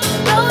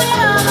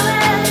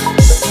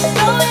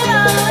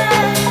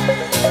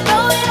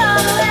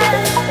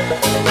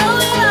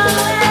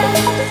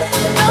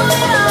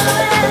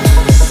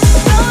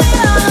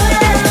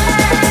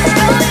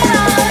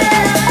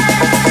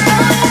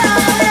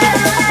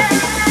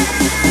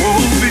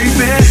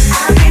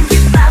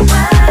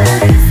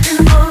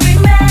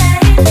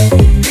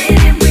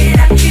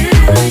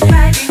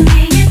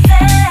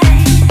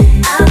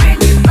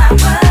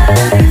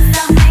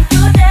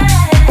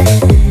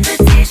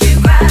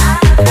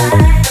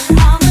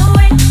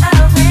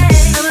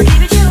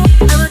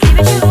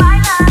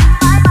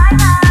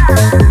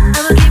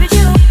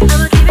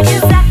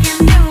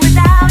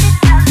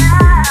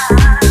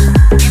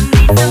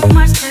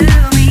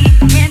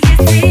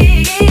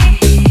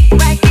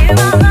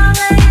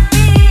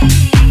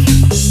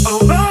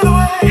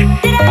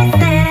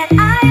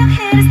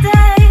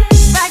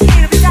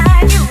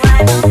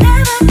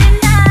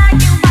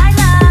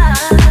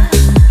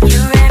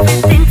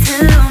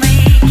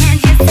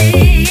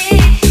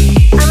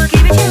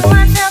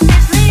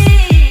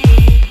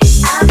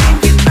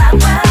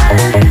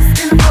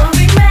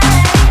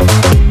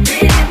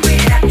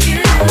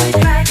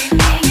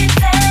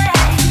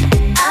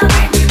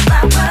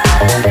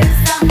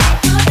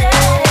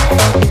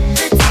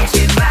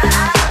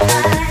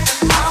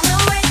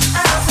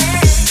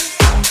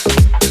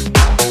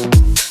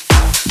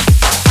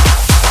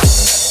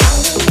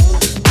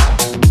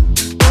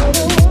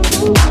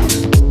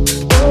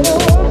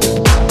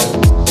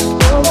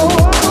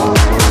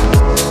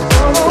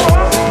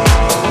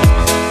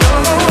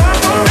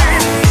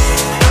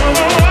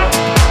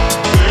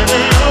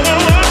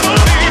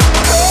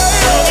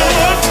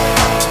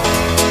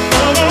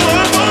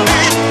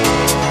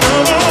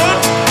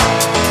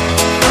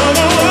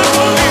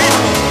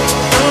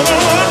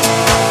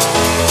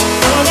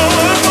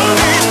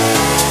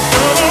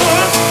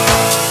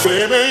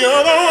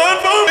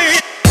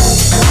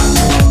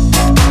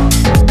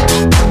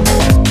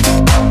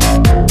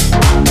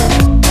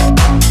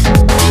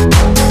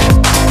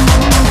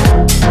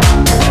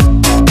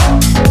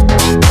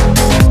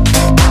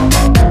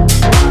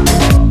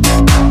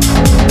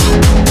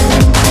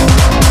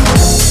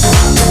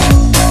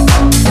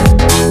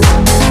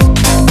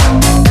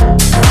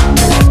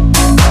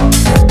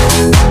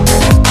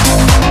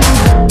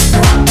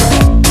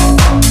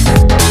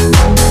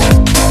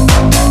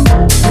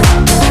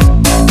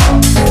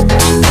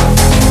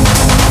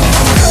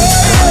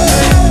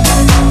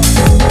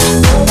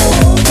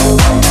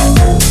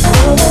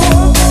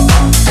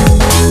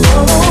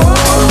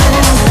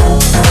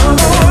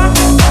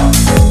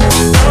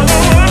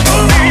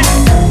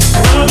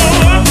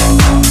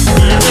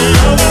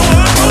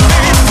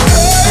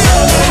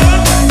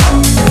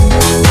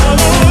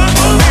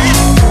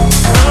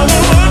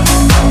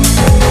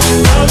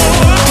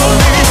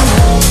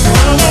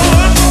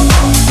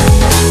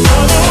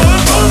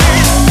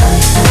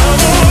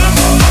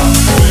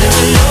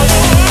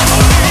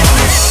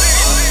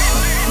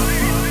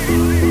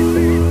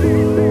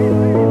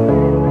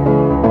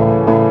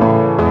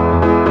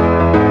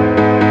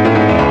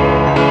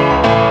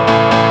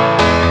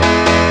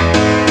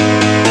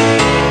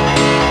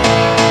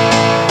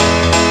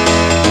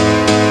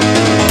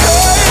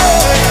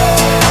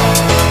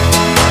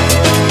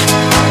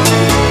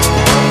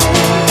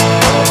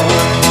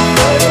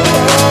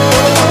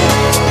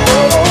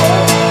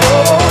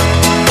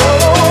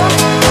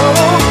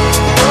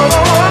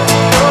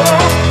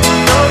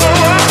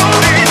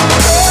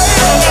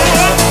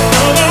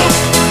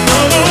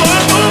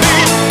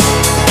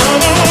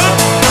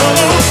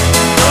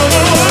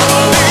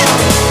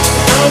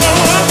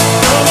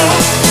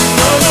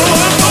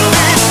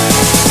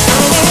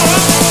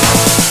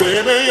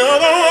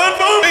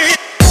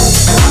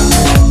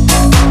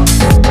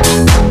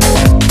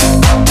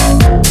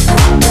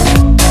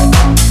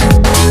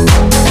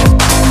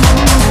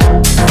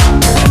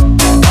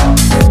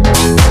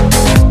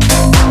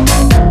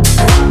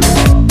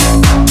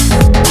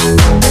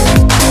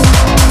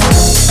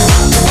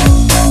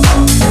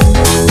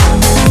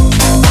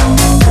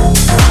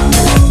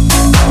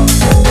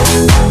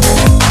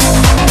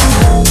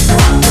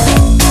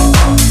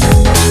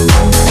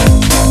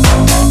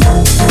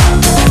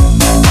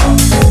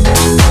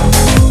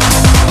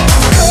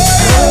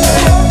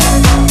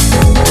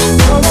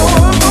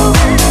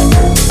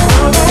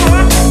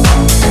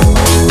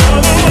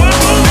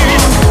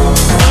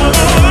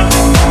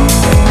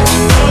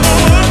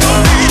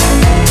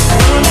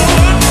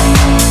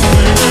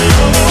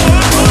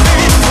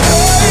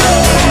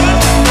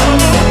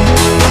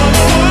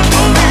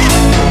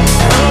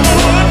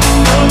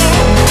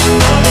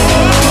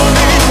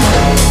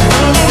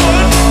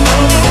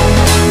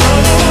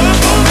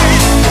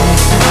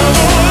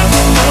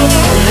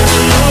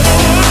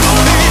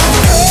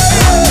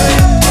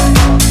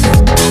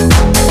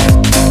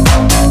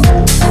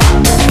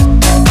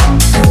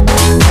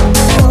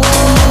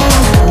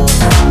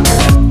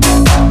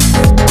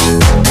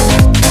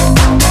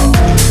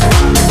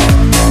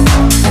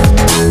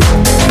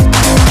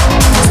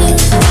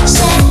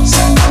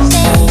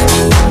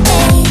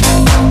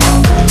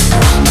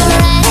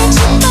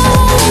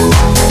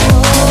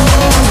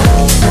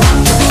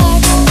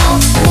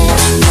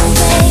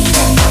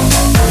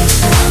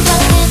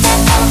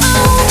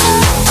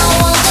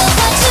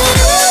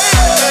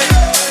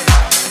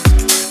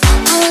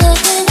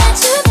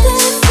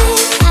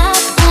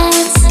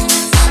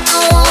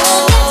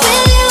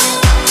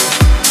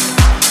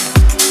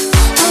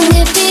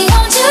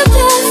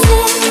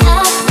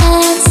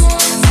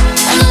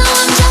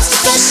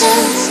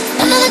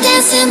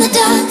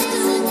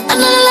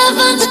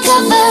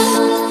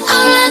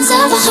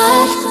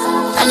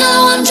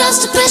 Another one drops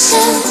to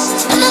pressure.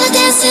 Another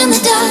dance in the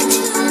dark.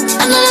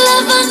 Another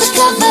love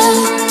undercover.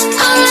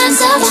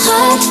 Outlines of a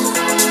heart.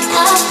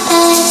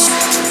 Outlines.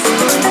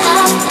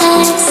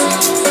 Outlines.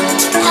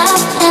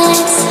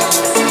 Outlines.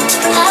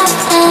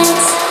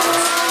 Outlines.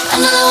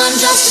 Another one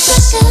drops to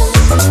pressure.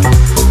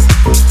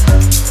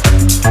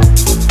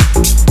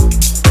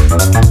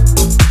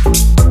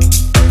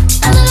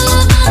 Another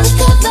love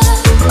undercover.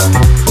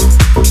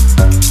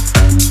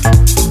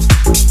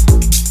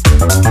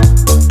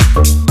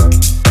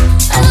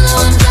 Another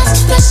one drops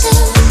to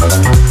pressure.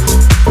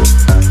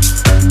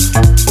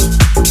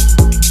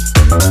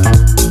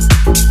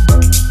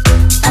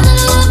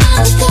 Another love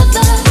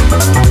undercover.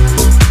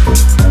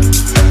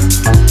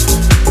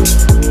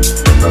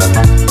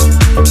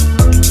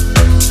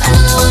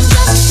 Another one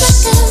drops to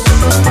pressure.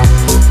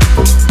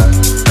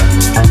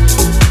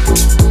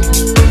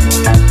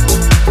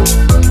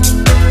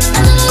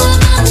 Another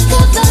love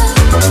undercover.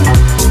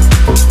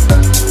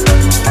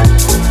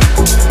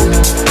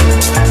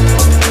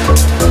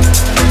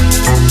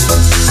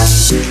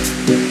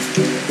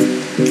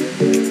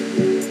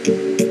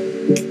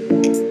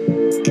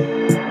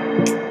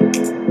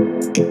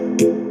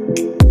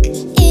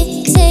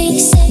 It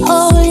takes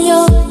all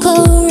your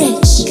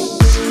courage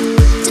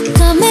to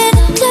come in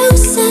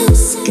closer.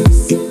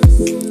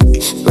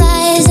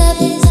 Rise up,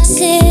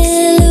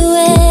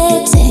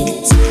 silhouetted,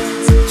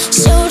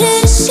 shoulder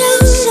to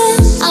shoulder.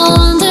 I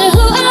wonder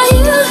who are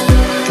you?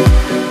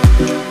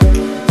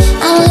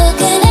 I'm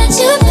looking at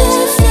your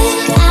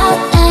perfect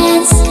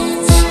outlines.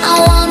 I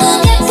wanna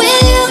get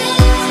with you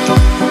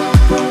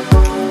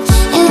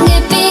and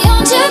get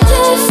beyond your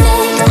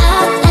perfect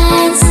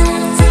outlines.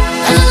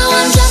 Another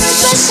one drops the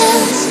pressure.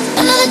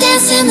 Another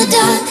dance in the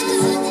dark.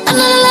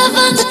 Another love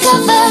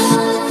undercover.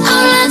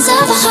 Outlines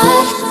of a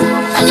heart.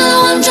 Another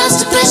one drops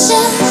the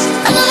pressure.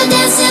 Another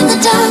dance in the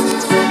dark.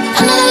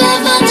 Another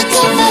love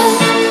undercover.